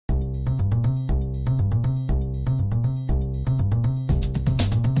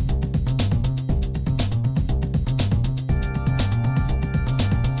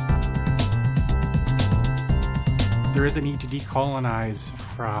There's a need to decolonize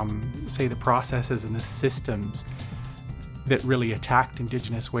from, say, the processes and the systems that really attacked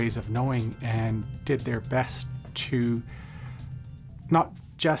Indigenous ways of knowing and did their best to not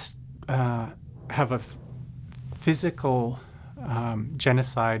just have a physical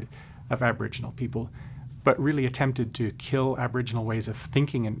genocide of Aboriginal people, but really attempted to kill Aboriginal ways of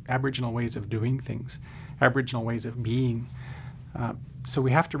thinking and Aboriginal ways of doing things, Aboriginal ways of being. So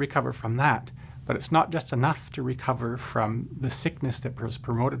we have to recover from that. But it's not just enough to recover from the sickness that was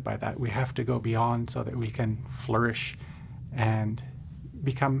promoted by that. We have to go beyond so that we can flourish and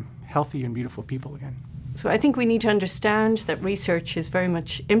become healthy and beautiful people again. So I think we need to understand that research is very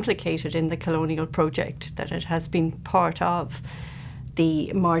much implicated in the colonial project, that it has been part of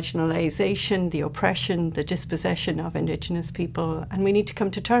the marginalisation, the oppression, the dispossession of Indigenous people, and we need to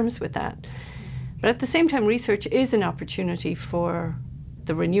come to terms with that. But at the same time, research is an opportunity for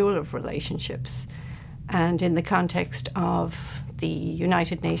the renewal of relationships. And in the context of the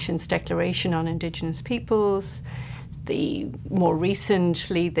United Nations Declaration on Indigenous Peoples, more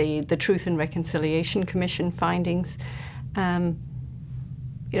recently, the Truth and Reconciliation Commission findings, there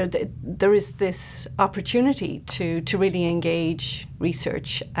is this opportunity to really engage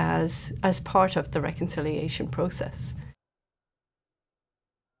research as part of the reconciliation process.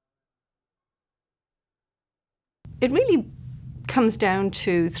 It really comes down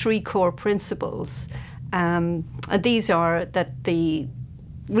to three core principles. These are that the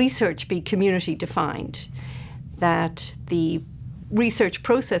research be community defined, that the research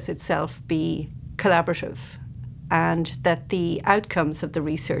process itself be collaborative, and that the outcomes of the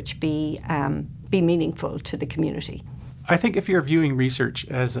research be meaningful to the community. I think if you're viewing research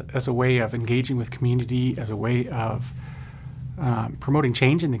as a way of engaging with community, as a way of promoting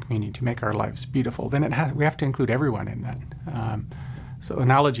change in the community to make our lives beautiful, then we have to include everyone in that. So an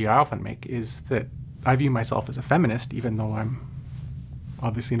analogy I often make is that I view myself as a feminist, even though I'm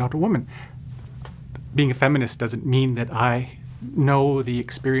obviously not a woman. Being a feminist doesn't mean that I know the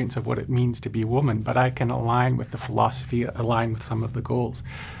experience of what it means to be a woman, but I can align with the philosophy, align with some of the goals.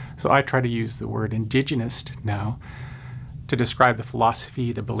 So I try to use the word Indigenous now to describe the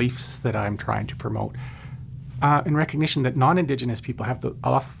philosophy, the beliefs that I'm trying to promote. In recognition that non-Indigenous people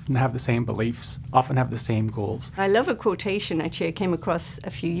often have the same beliefs, often have the same goals. I love a quotation, actually, I came across a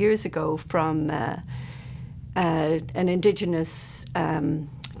few years ago from an Indigenous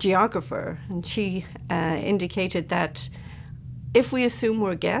geographer, and she indicated that if we assume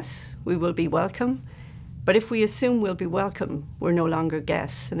we're guests, we will be welcome, but if we assume we'll be welcome, we're no longer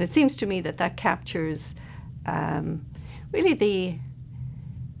guests. And it seems to me that that captures really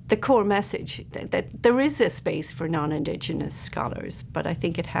the core message, that there is a space for non-Indigenous scholars, but I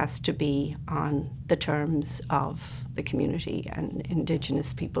think it has to be on the terms of the community and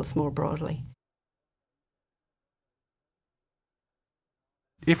Indigenous peoples more broadly.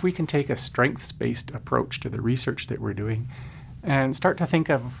 If we can take a strengths-based approach to the research that we're doing and start to think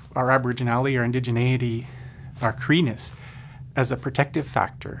of our Aboriginality, our indigeneity, our Creeness as a protective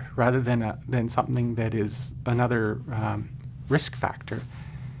factor rather than something that is another risk factor,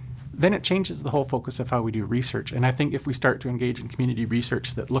 then it changes the whole focus of how we do research. And I think if we start to engage in community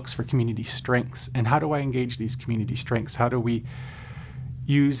research that looks for community strengths, and how do I engage these community strengths? How do we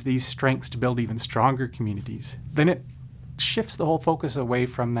use these strengths to build even stronger communities? Then it shifts the whole focus away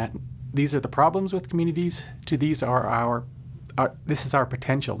from that, these are the problems with communities, to these are this is our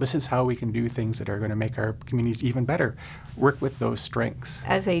potential. This is how we can do things that are going to make our communities even better. Work with those strengths.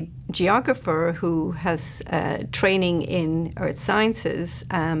 As a geographer who has training in earth sciences,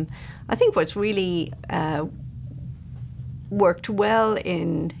 I think what's really worked well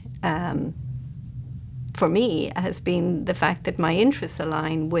for me has been the fact that my interests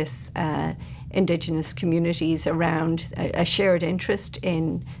align with Indigenous communities around a shared interest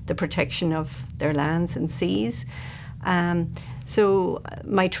in the protection of their lands and seas. So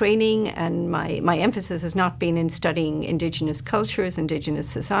my training and my emphasis has not been in studying Indigenous cultures, Indigenous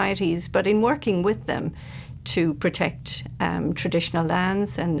societies, but in working with them to protect traditional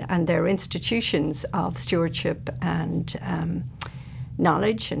lands and their institutions of stewardship and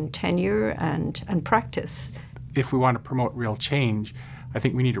knowledge and tenure and practice. If we want to promote real change, I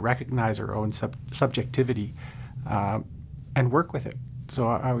think we need to recognize our own subjectivity and work with it. So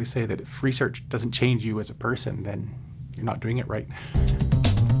I always say that if research doesn't change you as a person, then you're not doing it right.